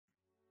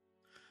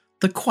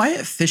The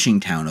quiet fishing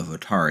town of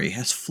Otari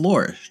has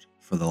flourished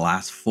for the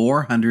last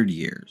 400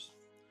 years.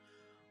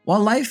 While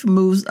life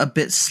moves a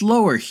bit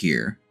slower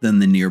here than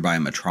the nearby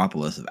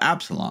metropolis of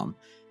Absalom,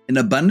 an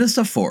abundance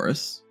of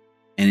forests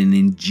and an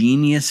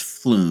ingenious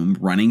flume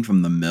running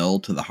from the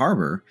mill to the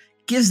harbor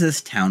gives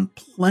this town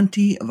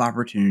plenty of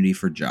opportunity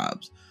for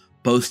jobs,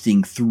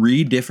 boasting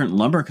 3 different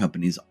lumber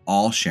companies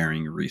all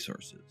sharing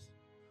resources.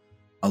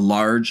 A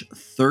large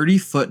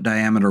 30-foot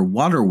diameter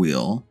water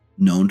wheel,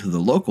 known to the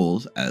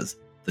locals as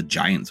the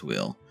Giant's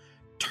Wheel,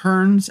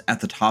 turns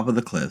at the top of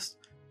the cliffs,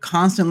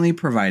 constantly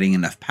providing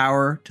enough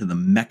power to the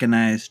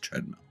mechanized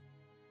treadmill.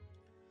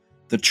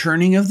 The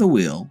churning of the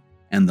wheel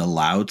and the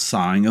loud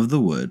sawing of the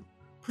wood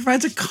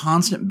provides a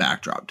constant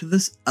backdrop to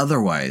this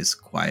otherwise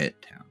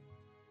quiet town.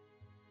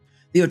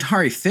 The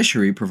Otari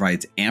fishery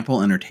provides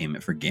ample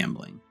entertainment for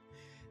gambling.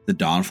 The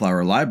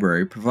Dawnflower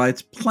Library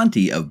provides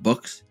plenty of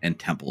books and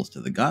temples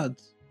to the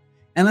gods,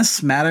 and a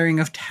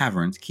smattering of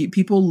taverns keep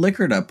people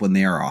liquored up when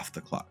they are off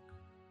the clock.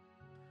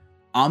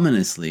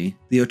 Ominously,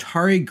 the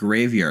Otari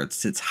graveyard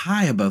sits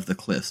high above the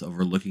cliffs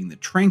overlooking the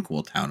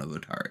tranquil town of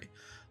Otari,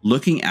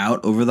 looking out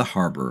over the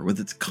harbor with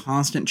its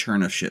constant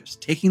churn of ships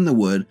taking the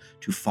wood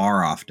to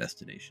far-off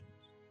destinations.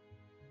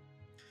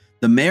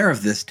 The mayor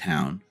of this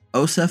town,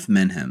 Osef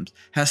Menhems,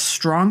 has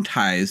strong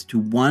ties to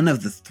one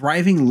of the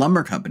thriving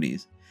lumber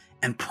companies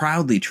and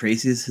proudly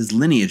traces his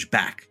lineage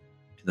back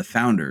to the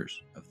founders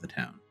of the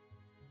town.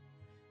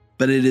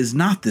 But it is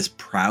not this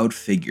proud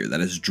figure that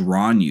has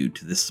drawn you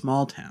to this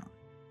small town.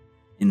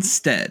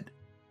 Instead,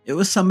 it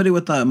was somebody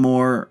with a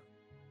more,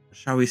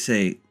 shall we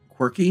say,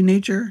 quirky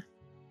nature?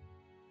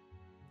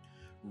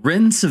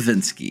 Rin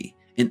Savinsky,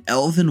 an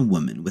elven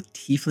woman with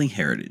tiefling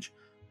heritage,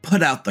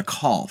 put out the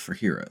call for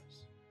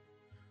heroes.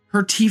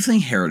 Her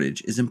tiefling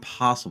heritage is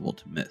impossible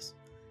to miss,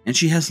 and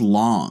she has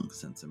long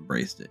since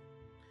embraced it.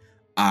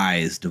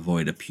 Eyes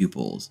devoid of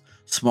pupils,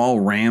 small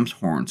ram's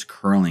horns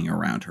curling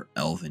around her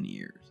elven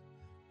ears,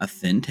 a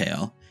thin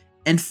tail,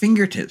 and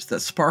fingertips that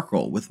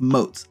sparkle with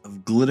motes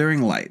of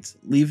glittering lights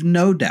leave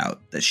no doubt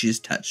that she is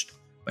touched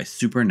by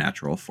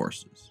supernatural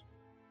forces.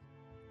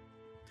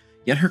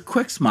 Yet her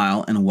quick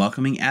smile and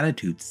welcoming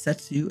attitude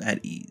sets you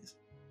at ease.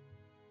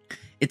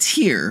 It's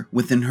here,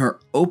 within her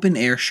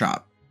open-air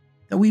shop,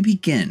 that we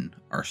begin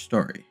our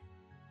story.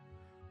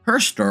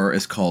 Her store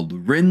is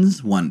called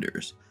Rin's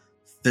Wonders,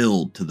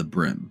 filled to the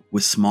brim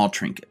with small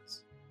trinkets.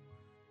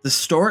 The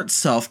store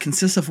itself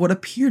consists of what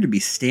appear to be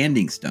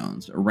standing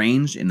stones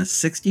arranged in a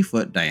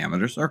 60-foot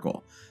diameter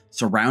circle,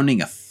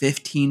 surrounding a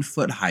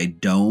 15-foot high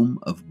dome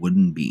of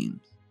wooden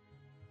beams.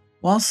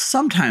 While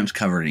sometimes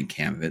covered in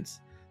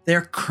canvas, they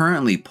are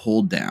currently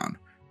pulled down,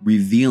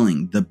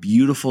 revealing the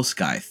beautiful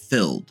sky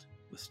filled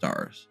with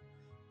stars,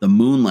 the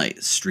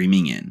moonlight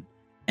streaming in,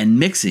 and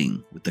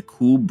mixing with the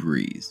cool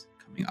breeze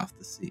coming off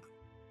the sea.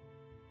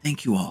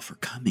 "Thank you all for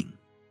coming,"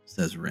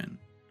 says Rin.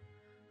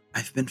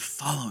 "I've been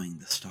following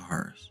the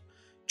stars,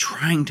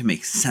 trying to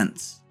make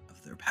sense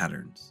of their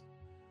patterns.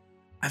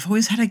 I've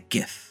always had a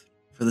gift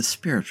for the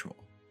spiritual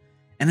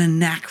and a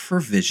knack for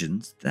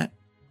visions that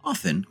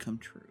often come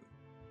true.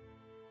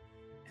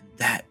 And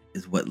that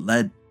is what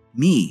led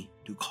me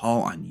to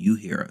call on you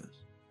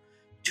heroes,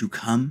 to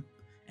come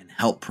and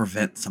help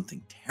prevent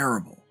something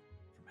terrible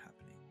from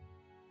happening.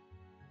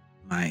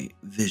 My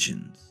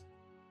visions,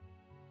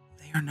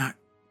 they are not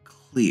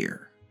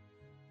clear.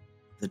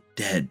 The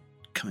dead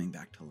coming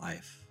back to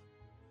life,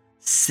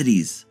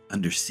 cities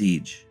under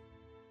siege,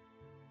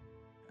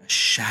 a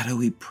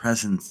shadowy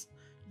presence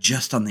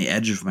just on the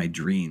edge of my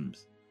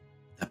dreams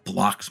that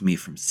blocks me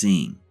from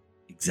seeing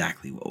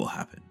exactly what will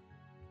happen."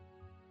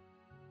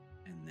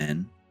 And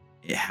then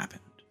it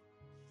happened.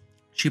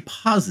 She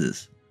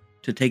pauses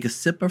to take a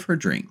sip of her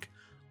drink,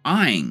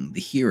 eyeing the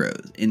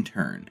heroes in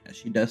turn as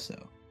she does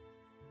so.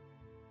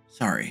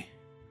 "Sorry,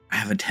 I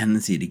have a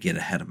tendency to get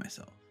ahead of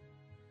myself.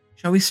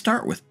 Shall we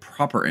start with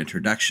proper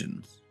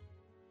introductions?"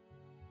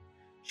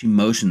 She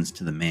motions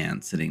to the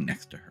man sitting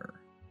next to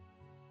her.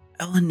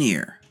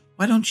 "Elenir,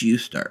 why don't you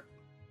start?"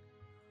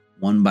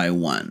 One by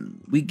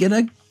one, we get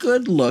a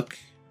good look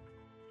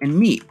and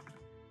meet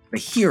the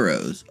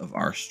heroes of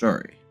our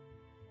story.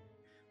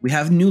 We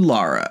have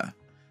Nulara,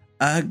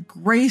 a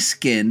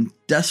gray-skinned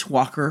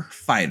Dustwalker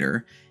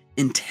fighter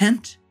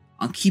intent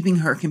on keeping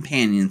her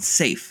companions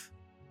safe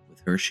with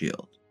her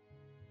shield.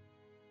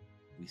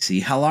 We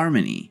see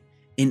Halarmony,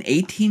 an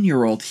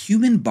 18-year-old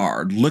human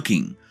bard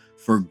looking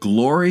for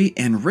glory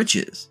and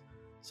riches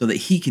so that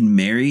he can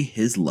marry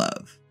his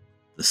love,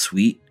 the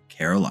sweet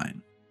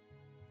Caroline.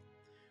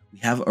 We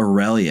have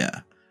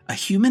Aurelia, a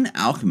human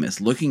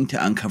alchemist looking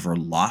to uncover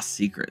lost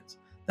secrets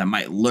that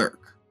might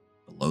lurk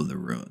below the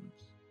ruins.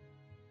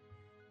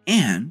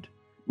 And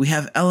we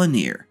have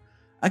Elenir,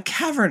 a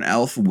cavern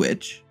elf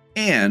witch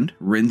and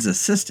Rin's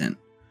assistant,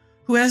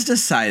 who has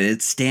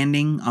decided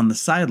standing on the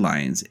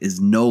sidelines is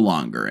no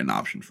longer an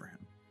option for him.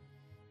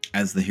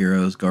 As the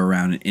heroes go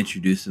around and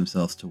introduce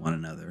themselves to one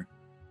another,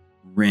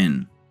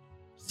 Rin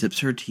sips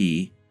her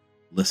tea,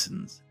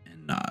 listens,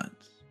 and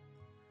nods.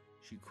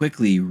 She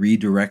quickly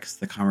redirects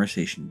the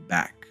conversation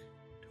back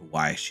to to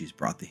why she's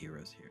brought the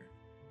heroes here.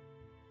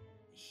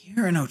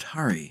 Here in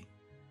Otari,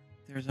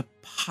 there's a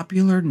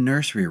popular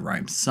nursery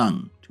rhyme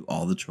sung to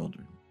all the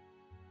children.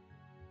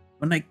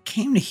 When I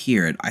came to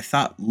hear it, I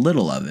thought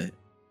little of it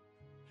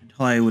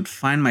until I would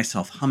find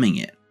myself humming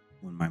it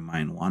when my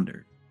mind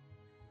wandered.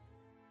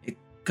 It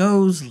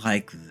goes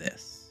like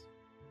this.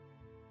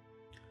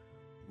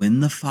 When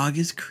the fog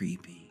is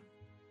creeping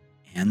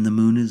and the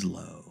moon is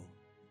low,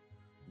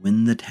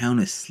 when the town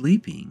is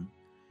sleeping,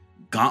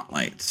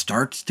 Gauntlet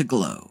starts to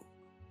glow.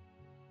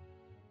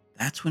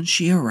 That's when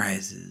she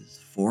arises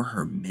for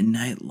her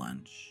midnight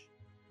lunch.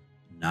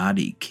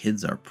 Naughty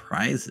kids are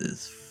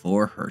prizes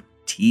for her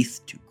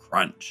teeth to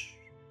crunch.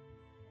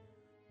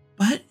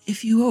 But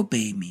if you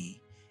obey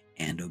me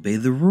and obey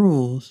the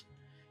rules,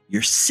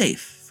 you're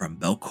safe from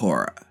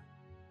Belcora.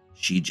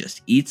 She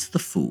just eats the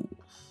fools.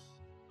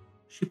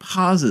 She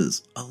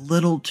pauses a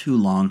little too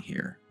long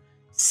here,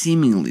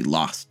 seemingly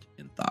lost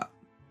in thought.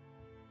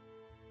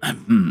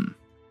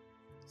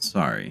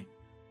 Sorry.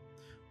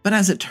 But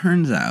as it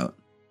turns out,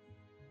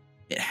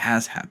 it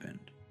has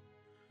happened.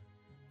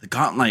 The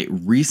Gauntlet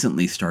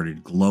recently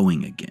started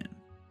glowing again.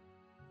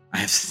 I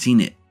have seen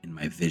it in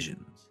my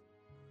visions.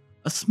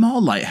 A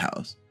small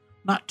lighthouse,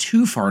 not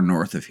too far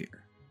north of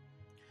here.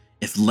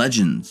 If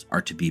legends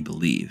are to be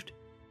believed,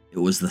 it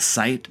was the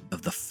site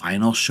of the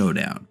final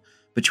showdown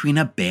between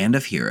a band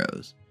of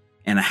heroes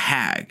and a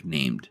hag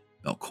named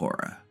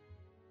Belcora.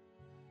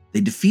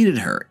 They defeated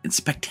her in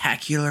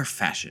spectacular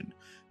fashion,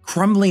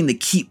 crumbling the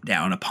keep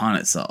down upon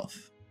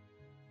itself.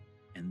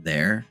 And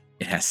there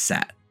it has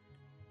sat,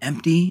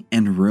 empty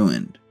and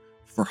ruined,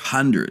 for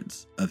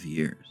hundreds of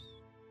years.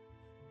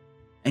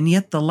 And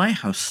yet the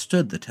lighthouse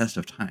stood the test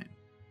of time,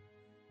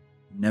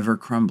 never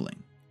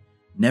crumbling,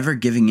 never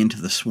giving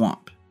into the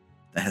swamp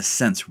that has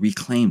since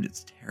reclaimed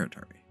its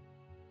territory.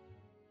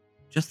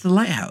 Just the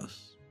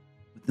lighthouse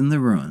within the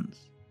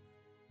ruins,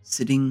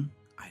 sitting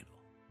idle,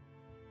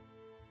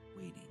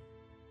 waiting,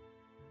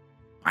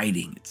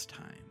 biding its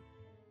time.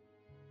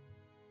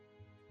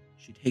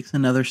 She takes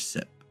another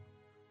sip,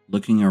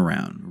 looking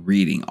around,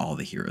 reading all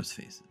the heroes'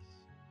 faces.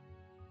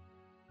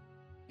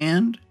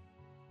 And,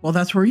 well,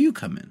 that's where you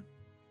come in.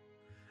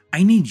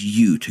 I need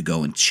you to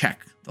go and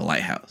check the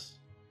lighthouse.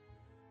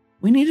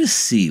 We need to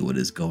see what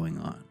is going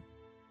on.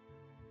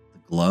 The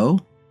glow,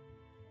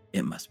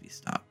 it must be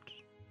stopped.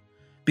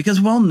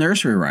 Because while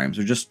nursery rhymes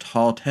are just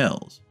tall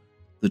tales,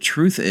 the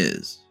truth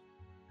is,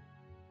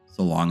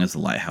 so long as the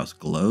lighthouse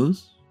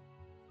glows,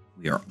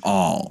 we are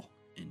all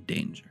in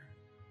danger.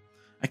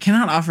 I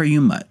cannot offer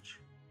you much.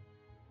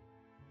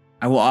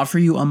 I will offer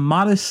you a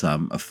modest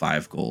sum of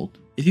 5 gold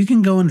if you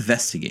can go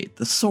investigate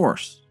the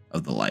source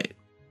of the light.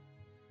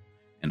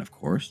 And of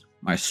course,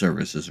 my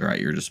services are at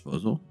your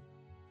disposal.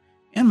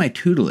 And my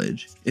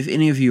tutelage if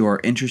any of you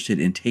are interested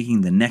in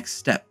taking the next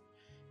step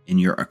in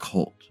your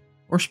occult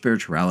or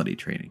spirituality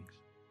trainings.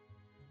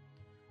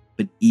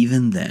 But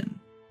even then,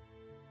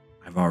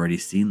 I've already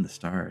seen the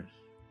stars.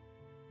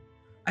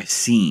 I've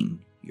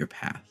seen your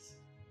paths.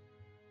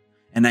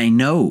 And I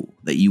know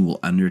that you will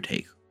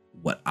undertake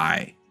what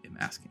I am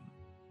asking.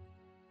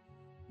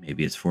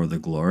 Maybe it's for the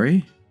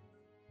glory.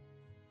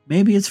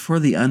 Maybe it's for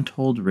the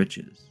untold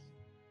riches.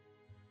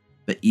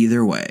 But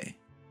either way,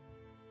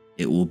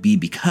 it will be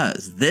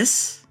because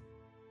this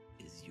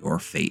is your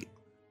fate.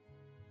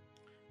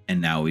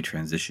 And now we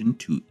transition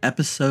to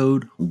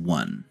episode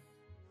 1.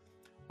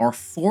 Our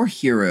 4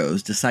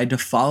 heroes decide to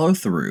follow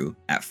through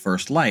at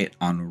first light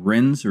on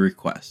Rin's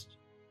request.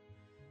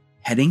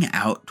 Heading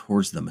out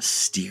towards the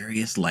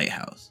mysterious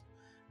lighthouse,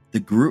 the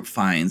group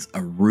finds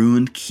a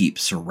ruined keep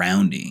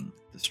surrounding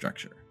the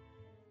structure.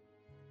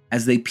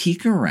 As they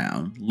peek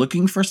around,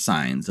 looking for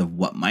signs of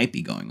what might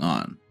be going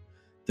on,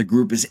 the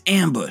group is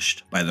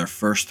ambushed by their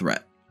first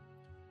threat,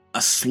 a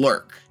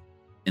slurk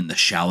in the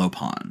shallow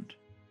pond.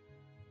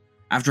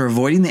 After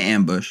avoiding the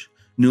ambush,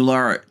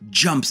 Nulara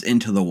jumps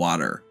into the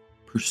water,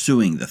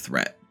 pursuing the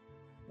threat,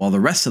 while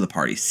the rest of the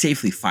party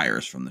safely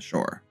fires from the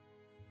shore.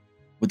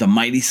 With a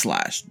mighty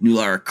slash,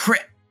 Nulara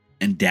crit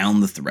and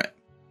down the threat,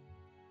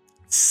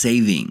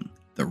 saving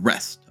the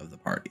rest of the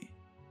party.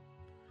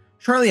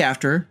 Shortly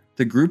after,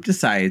 the group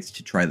decides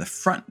to try the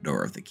front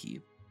door of the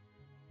keep.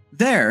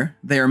 There,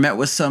 they are met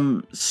with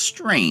some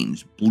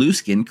strange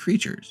blue-skinned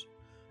creatures,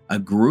 a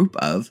group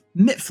of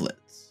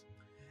Mitflits.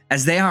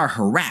 As they are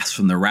harassed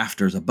from the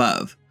rafters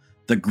above,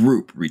 the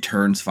group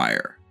returns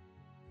fire.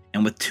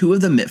 And with 2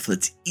 of the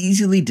Mitflits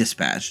easily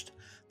dispatched,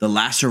 the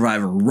last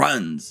survivor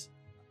runs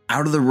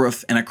out of the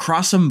roof and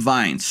across some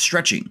vines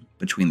stretching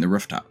between the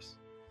rooftops.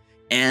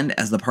 And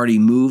as the party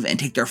move and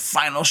take their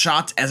final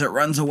shots as it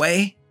runs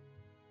away,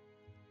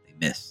 they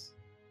miss,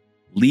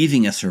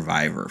 leaving a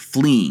survivor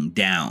fleeing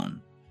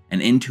down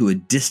and into a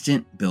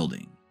distant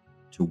building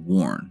to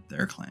warn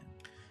their clan.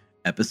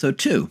 Episode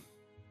 2.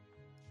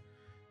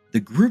 The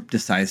group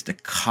decides to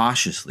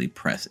cautiously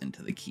press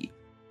into the keep,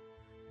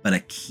 but a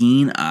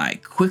keen eye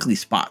quickly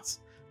spots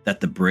that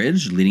the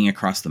bridge leading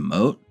across the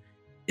moat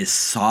is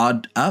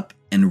sawed up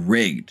and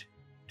rigged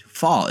to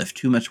fall if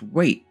too much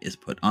weight is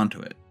put onto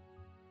it.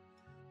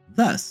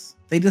 Thus,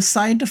 they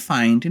decide to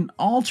find an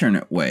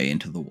alternate way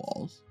into the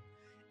walls,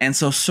 and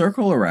so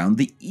circle around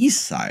the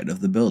east side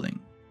of the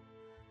building.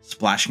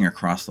 Splashing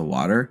across the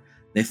water,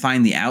 they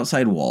find the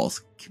outside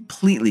walls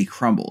completely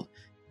crumbled,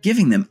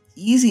 giving them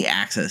easy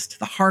access to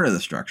the heart of the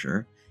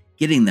structure,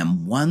 getting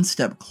them one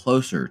step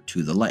closer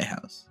to the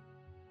lighthouse.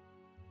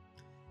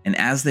 And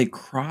as they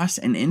cross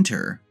and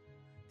enter,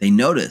 they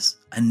notice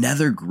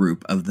another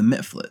group of the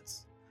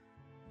Mitflits.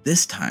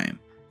 This time,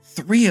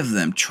 3 of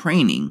them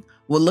training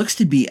what looks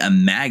to be a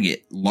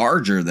maggot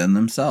larger than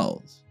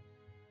themselves.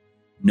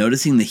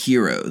 Noticing the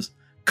heroes,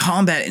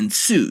 combat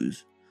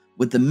ensues,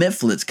 with the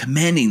Mitflits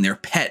commanding their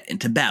pet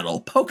into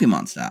battle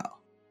Pokemon style.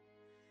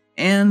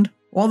 And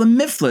while the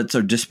Mitflits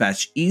are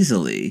dispatched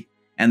easily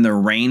and their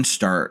range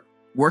start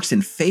works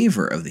in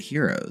favor of the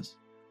heroes,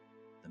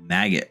 the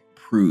maggot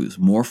proves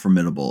more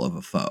formidable of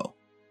a foe,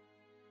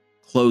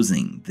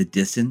 closing the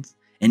distance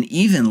and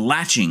even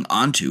latching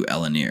onto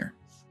Elenir.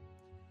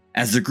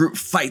 As the group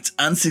fights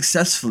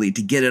unsuccessfully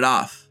to get it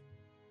off,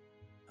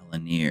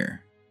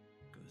 Elenir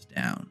goes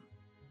down.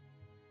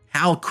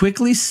 Hal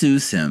quickly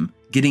soothes him,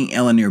 getting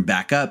Elenir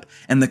back up,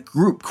 and the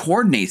group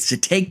coordinates to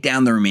take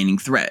down the remaining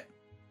threat,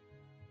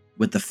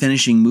 with the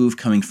finishing move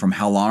coming from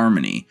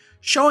Halharmony,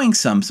 showing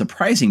some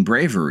surprising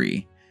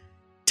bravery,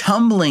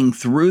 tumbling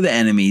through the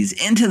enemies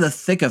into the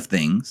thick of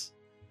things,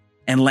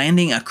 and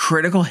landing a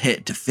critical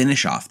hit to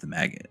finish off the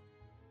maggot.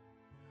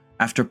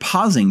 After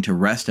pausing to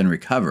rest and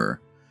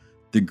recover,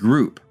 the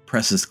group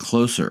presses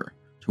closer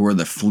to where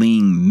the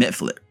fleeing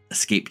Mitflit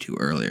escaped to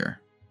earlier.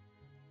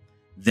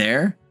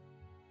 There,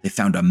 they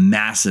found a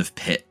massive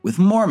pit with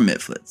more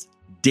Mitflits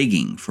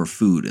digging for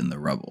food in the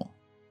rubble.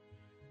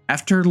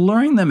 After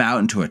luring them out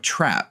into a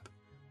trap,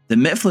 the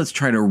Mitflits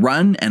try to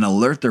run and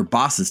alert their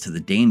bosses to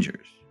the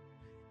dangers.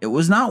 It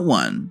was not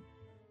 1,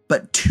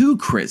 but 2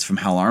 crits from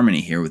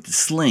Halharmony here with the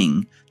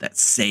sling that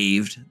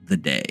saved the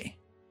day.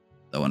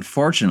 Though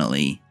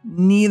unfortunately,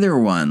 neither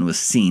one was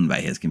seen by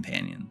his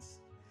companions.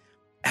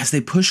 As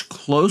they push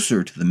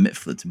closer to the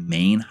Mitflits'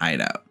 main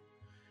hideout,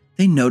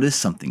 they notice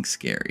something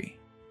scary.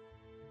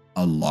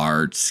 A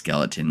large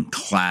skeleton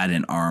clad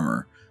in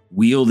armor,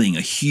 wielding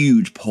a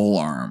huge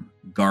polearm,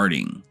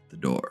 guarding the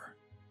door.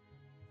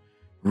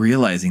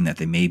 Realizing that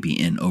they may be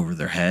in over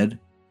their head,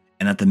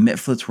 and that the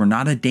Mitflits were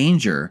not a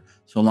danger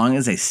so long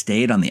as they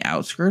stayed on the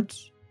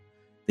outskirts,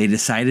 they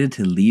decided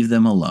to leave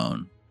them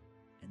alone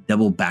and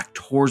double back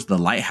towards the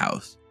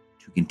lighthouse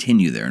to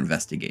continue their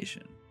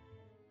investigation.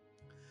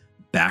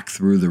 Back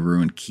through the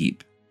ruined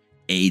keep,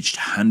 aged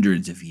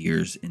hundreds of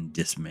years in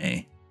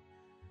dismay,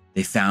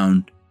 they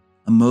found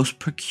a most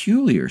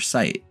peculiar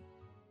sight.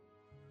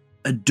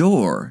 A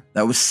door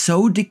that was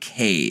so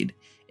decayed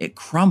it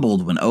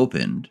crumbled when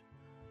opened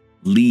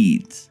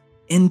leads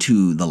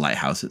into the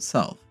lighthouse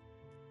itself,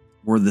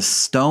 where the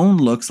stone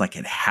looks like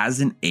it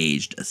hasn't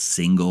aged a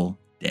single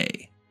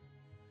day.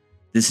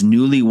 This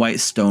newly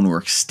white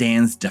stonework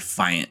stands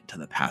defiant to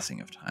the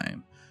passing of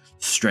time,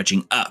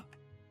 stretching up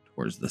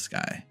towards the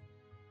sky,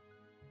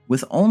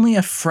 with only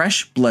a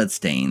fresh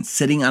bloodstain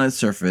sitting on its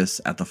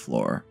surface at the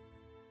floor,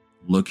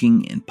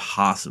 looking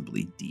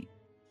impossibly deep.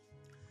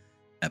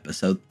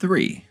 Episode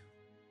 3.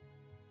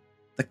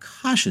 The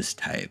cautious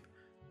type.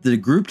 The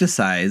group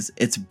decides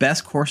its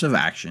best course of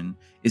action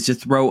is to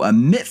throw a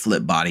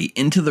Mitflit body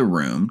into the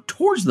room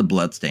towards the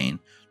bloodstain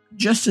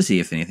just to see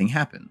if anything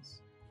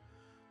happens.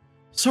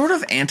 Sort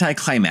of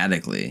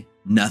anticlimactically,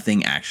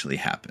 nothing actually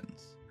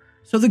happens.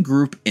 So the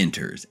group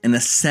enters and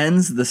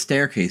ascends the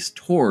staircase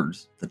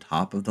towards the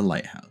top of the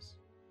lighthouse.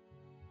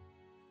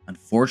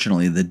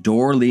 Unfortunately, the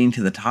door leading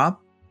to the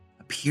top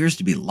appears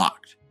to be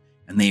locked,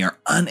 and they are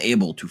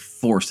unable to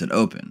force it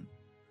open.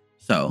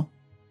 So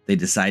they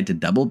decide to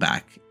double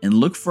back and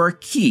look for a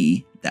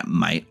key that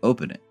might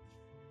open it.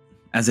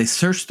 As they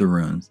search the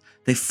rooms,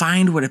 they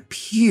find what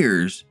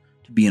appears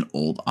to be an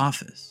old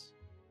office.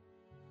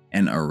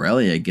 And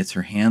Aurelia gets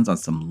her hands on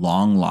some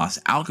long-lost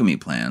alchemy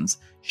plans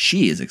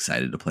she is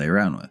excited to play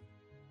around with.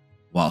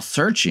 While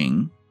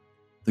searching,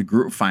 the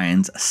group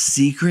finds a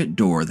secret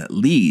door that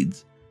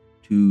leads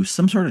to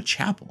some sort of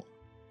chapel.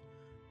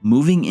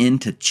 Moving in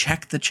to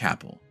check the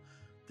chapel,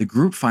 the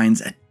group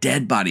finds a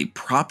dead body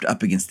propped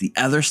up against the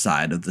other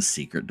side of the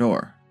secret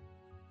door.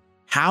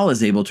 Hal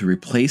is able to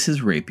replace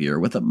his rapier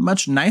with a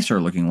much nicer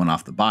looking one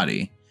off the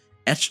body,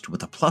 etched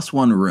with a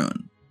 +1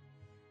 rune.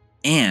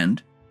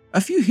 And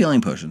a few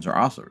healing potions are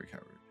also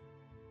recovered.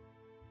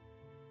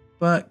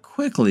 But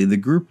quickly, the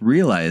group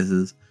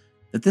realizes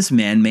that this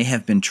man may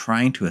have been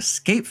trying to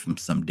escape from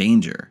some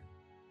danger.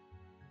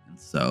 And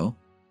so,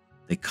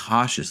 they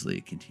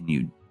cautiously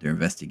continued their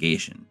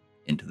investigation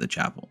into the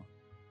chapel.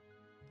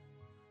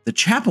 The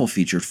chapel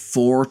featured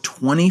 4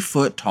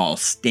 20-foot tall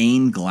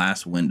stained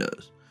glass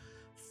windows,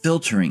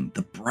 filtering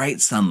the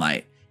bright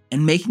sunlight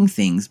and making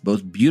things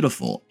both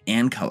beautiful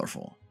and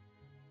colorful.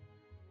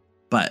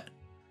 But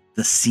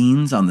the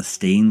scenes on the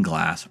stained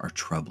glass are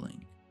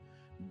troubling.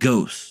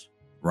 Ghosts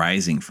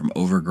rising from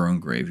overgrown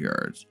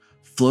graveyards,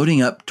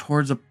 floating up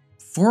towards a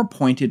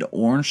 4-pointed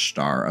orange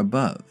star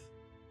above.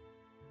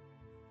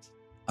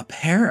 A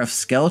pair of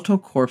skeletal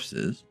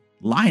corpses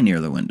lie near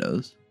the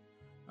windows,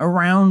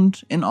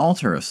 around an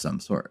altar of some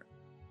sort.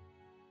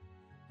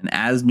 And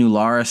as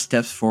Nulara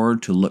steps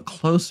forward to look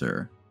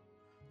closer,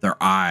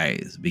 their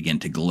eyes begin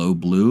to glow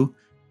blue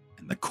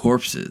and the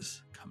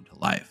corpses come to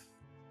life.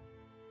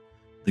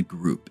 The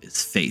group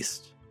is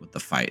faced with the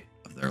fight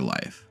of their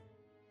life.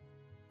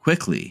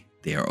 Quickly,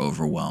 they are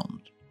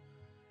overwhelmed.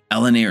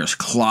 Elenir is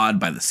clawed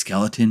by the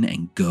skeleton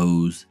and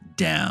goes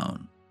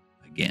down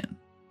again.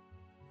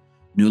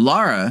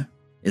 Nulara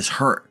is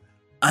hurt,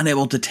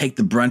 unable to take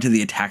the brunt of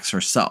the attacks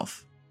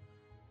herself.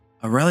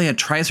 Aurelia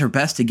tries her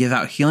best to give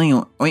out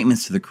healing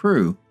ointments to the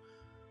crew,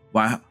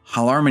 while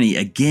Halarmony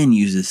again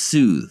uses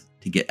Soothe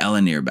to get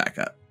Elenir back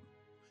up.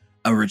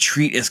 A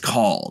retreat is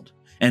called,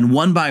 and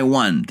one by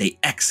one they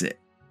exit,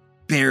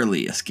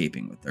 barely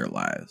escaping with their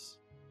lives.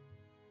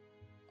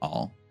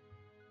 All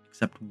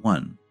except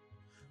one,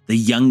 the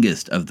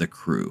youngest of the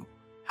crew,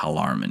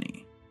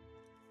 Halarmony.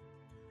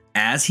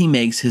 As he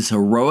makes his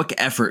heroic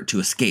effort to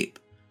escape,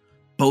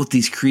 both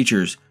these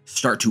creatures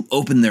start to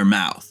open their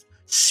mouth,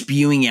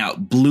 spewing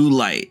out blue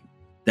light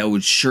that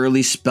would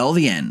surely spell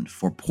the end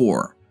for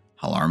poor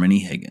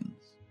Halarmony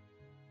Higgins.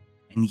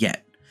 And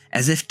yet,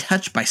 as if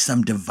touched by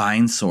some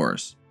divine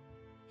source,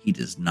 he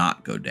does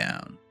not go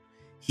down.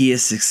 He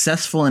is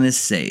successful in his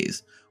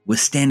saves,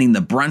 withstanding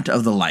the brunt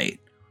of the light,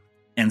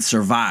 and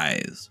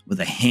survives with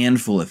a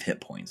handful of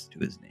hit points to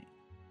his name.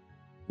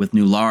 With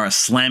Nulara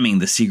slamming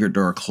the secret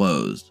door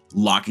closed,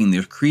 locking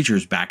the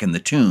creatures back in the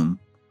tomb,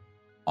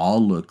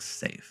 all looks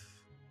safe.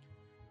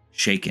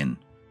 Shaken,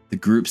 the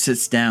group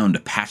sits down to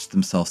patch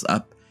themselves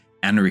up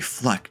and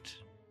reflect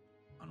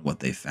on what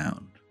they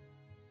found.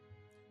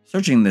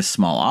 Searching this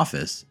small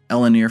office,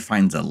 Elenir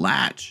finds a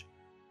latch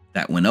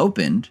that, when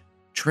opened,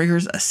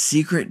 triggers a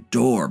secret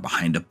door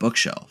behind a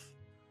bookshelf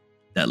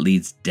that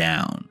leads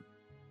down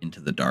into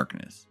the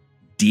darkness,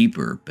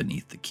 deeper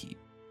beneath the keep.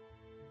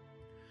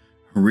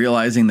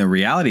 Realizing the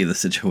reality of the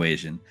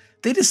situation,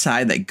 they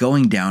decide that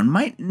going down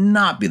might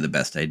not be the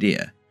best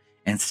idea,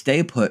 and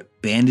stay put,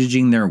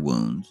 bandaging their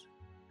wounds.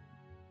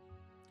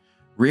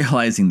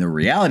 Realizing the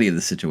reality of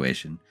the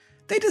situation,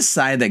 they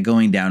decide that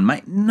going down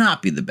might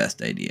not be the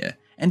best idea,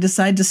 and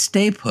decide to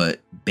stay put,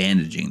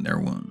 bandaging their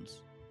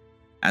wounds.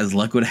 As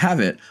luck would have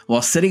it,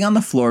 while sitting on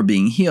the floor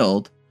being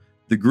healed,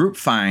 the group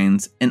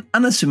finds an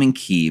unassuming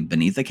key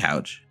beneath the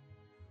couch,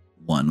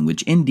 one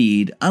which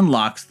indeed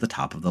unlocks the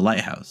top of the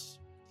lighthouse.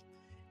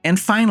 And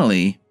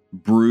finally,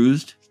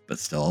 bruised but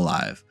still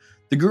alive,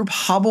 the group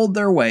hobbled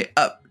their way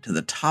up to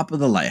the top of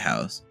the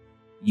lighthouse,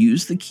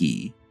 used the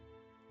key,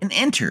 and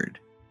entered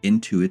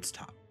into its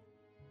top.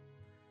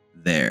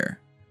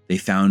 There, they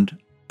found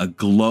a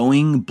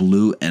glowing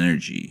blue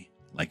energy,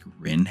 like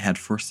Rin had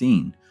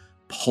foreseen,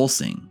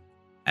 pulsing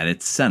at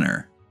its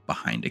center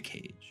behind a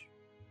cage.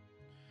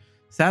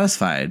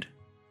 Satisfied,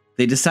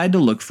 they decide to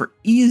look for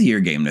easier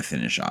game to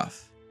finish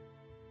off,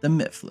 the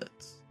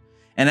Mitflits.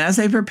 And as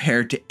they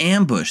prepared to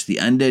ambush the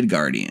undead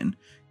guardian,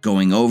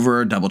 going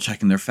over,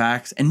 double-checking their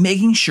facts, and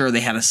making sure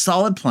they had a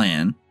solid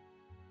plan,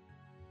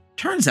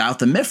 turns out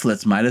the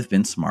Mitflits might have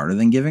been smarter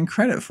than given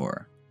credit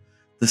for.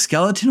 The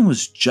skeleton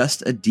was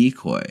just a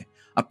decoy,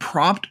 a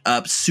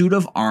propped-up suit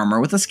of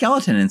armor with a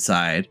skeleton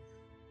inside,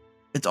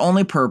 its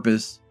only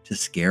purpose to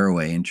scare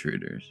away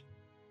intruders.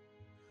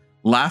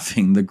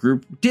 Laughing, the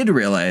group did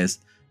realize,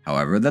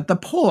 however, that the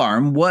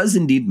polearm was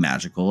indeed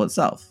magical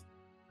itself.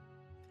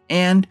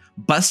 And,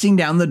 busting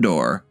down the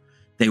door,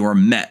 they were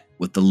met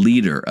with the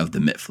leader of the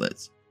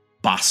Mitflits,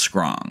 Boss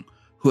Skrong,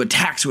 who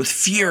attacks with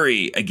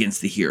fury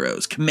against the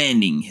heroes,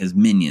 commanding his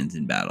minions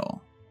in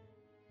battle.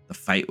 The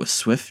fight was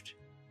swift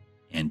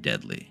and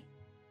deadly.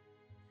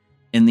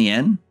 In the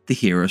end, the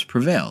heroes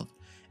prevailed,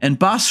 and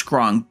Boss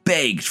Skrong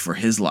begged for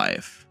his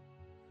life,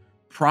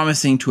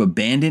 promising to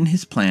abandon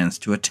his plans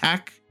to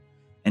attack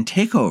and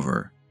take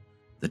over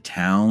the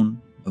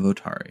town of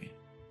Otari.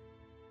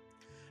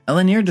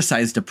 Elenir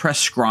decides to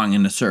press Skrong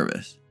into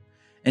service,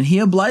 and he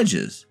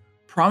obliges,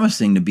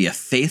 promising to be a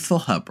faithful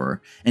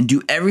helper and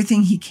do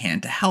everything he can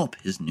to help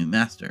his new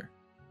master.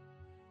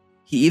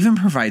 He even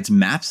provides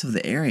maps of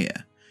the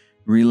area,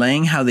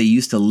 relaying how they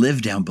used to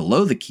live down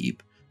below the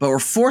keep, but were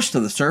forced to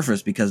the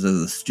surface because of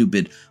the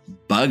stupid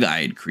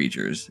bug-eyed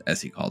creatures,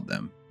 as he called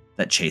them,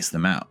 that chased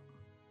them out.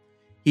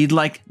 He'd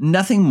like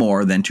nothing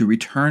more than to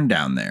return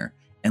down there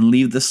and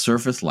leave the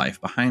surface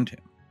life behind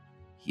him.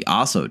 He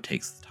also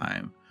takes the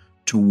time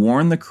to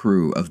warn the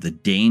crew of the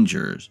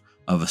dangers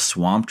of a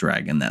swamp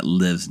dragon that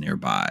lives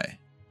nearby,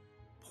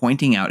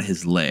 pointing out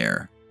his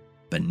lair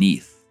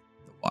beneath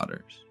the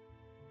waters.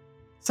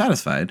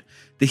 Satisfied,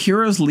 the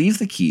heroes leave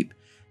the keep,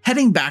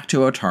 heading back to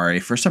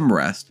Otari for some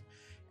rest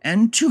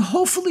and to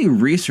hopefully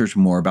research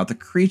more about the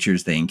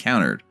creatures they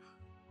encountered,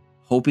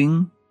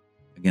 hoping,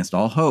 against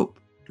all hope,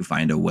 to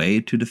find a way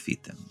to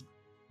defeat them.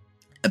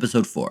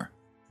 Episode 4.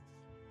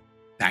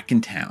 Back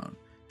in town,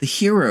 the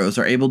heroes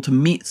are able to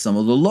meet some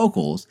of the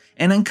locals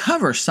and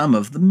uncover some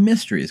of the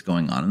mysteries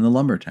going on in the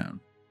lumber town.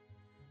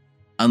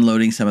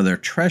 Unloading some of their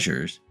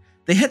treasures,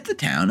 they hit the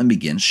town and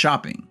begin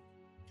shopping.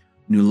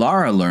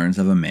 Nulara learns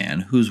of a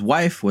man whose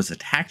wife was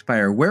attacked by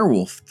a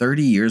werewolf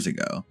 30 years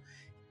ago,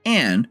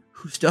 and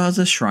who still has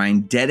a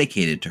shrine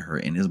dedicated to her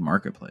in his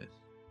marketplace.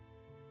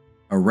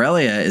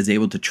 Aurelia is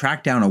able to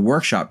track down a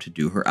workshop to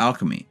do her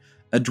alchemy.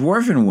 A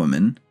dwarven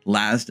woman,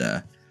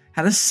 Lasda,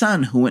 had a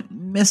son who went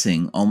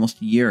missing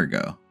almost a year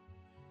ago.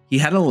 He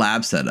had a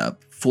lab set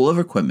up full of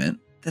equipment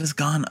that has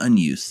gone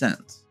unused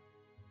since.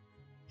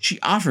 She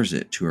offers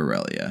it to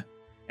Aurelia,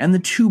 and the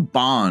two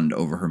bond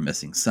over her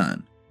missing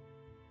son,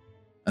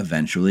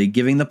 eventually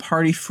giving the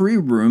party free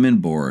room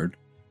and board,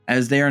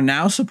 as they are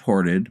now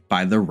supported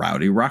by the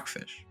rowdy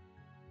Rockfish.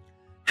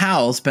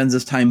 Hal spends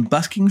his time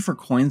busking for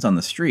coins on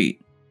the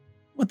street,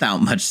 without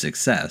much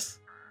success,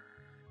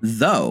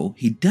 though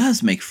he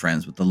does make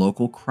friends with the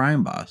local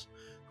crime boss,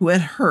 who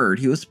had heard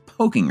he was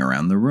poking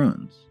around the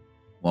ruins.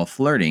 While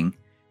flirting,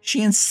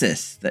 she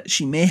insists that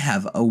she may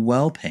have a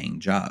well-paying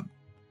job.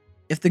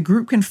 If the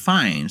group can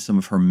find some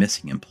of her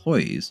missing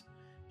employees,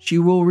 she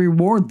will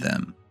reward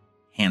them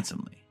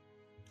handsomely.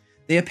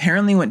 They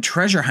apparently went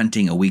treasure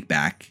hunting a week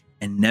back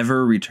and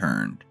never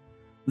returned,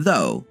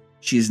 though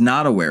she is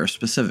not aware of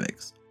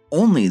specifics,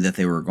 only that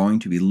they were going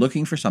to be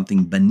looking for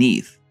something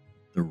beneath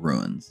the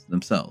ruins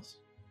themselves.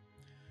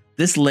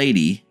 This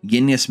lady,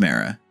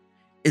 Ginyasmera,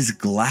 is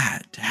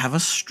glad to have a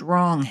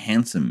strong,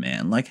 handsome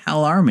man like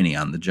Hal Armony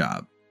on the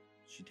job.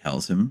 She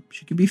tells him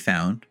she can be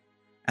found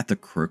at the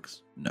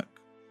Crook's Nook.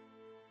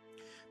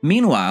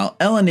 Meanwhile,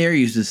 Elanir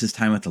uses his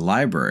time at the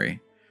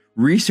library,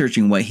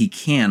 researching what he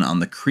can on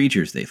the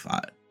creatures they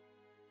fought,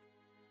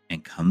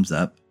 and comes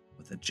up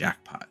with a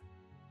jackpot.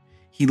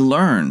 He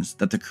learns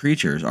that the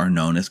creatures are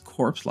known as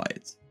corpse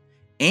lights,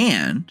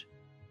 and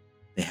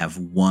they have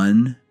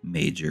one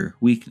major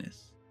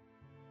weakness: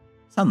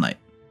 sunlight.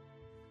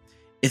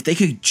 If they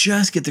could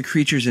just get the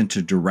creatures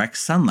into direct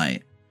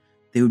sunlight,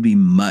 they would be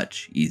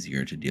much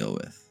easier to deal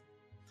with.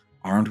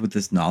 Armed with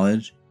this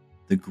knowledge,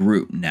 the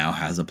group now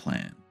has a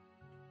plan.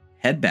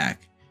 Head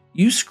back,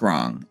 use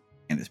Skrong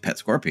and his pet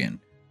scorpion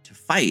to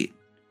fight,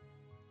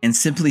 and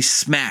simply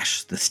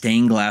smash the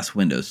stained glass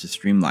windows to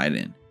stream light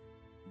in,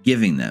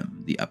 giving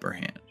them the upper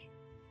hand.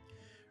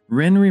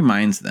 Rin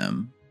reminds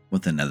them,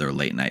 with another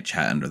late night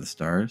chat under the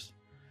stars,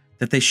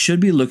 that they should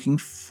be looking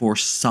for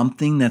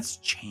something that's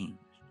changed.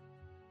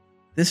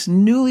 This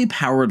newly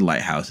powered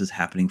lighthouse is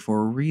happening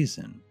for a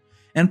reason,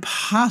 and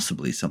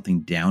possibly something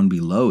down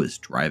below is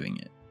driving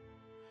it.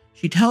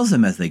 She tells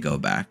them as they go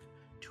back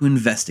to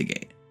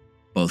investigate,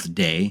 both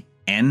day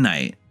and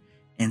night,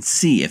 and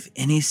see if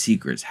any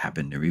secrets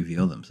happen to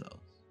reveal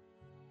themselves.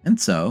 And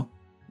so,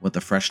 with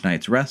a fresh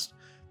night's rest,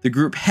 the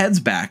group heads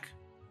back,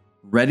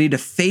 ready to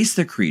face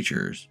the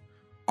creatures,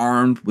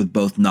 armed with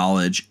both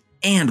knowledge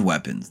and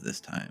weapons this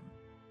time.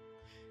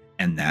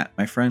 And that,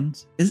 my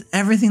friends, is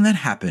everything that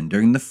happened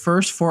during the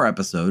first 4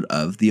 episodes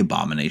of The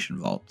Abomination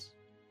Vaults.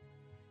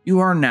 You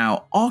are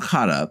now all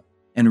caught up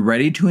and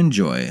ready to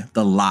enjoy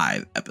the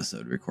live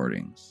episode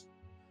recordings.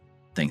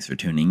 Thanks for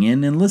tuning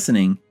in and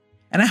listening,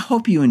 and I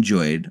hope you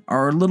enjoyed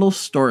our little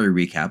story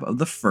recap of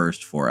the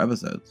first 4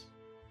 episodes.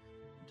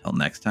 Until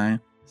next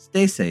time,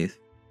 stay safe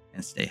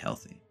and stay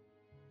healthy.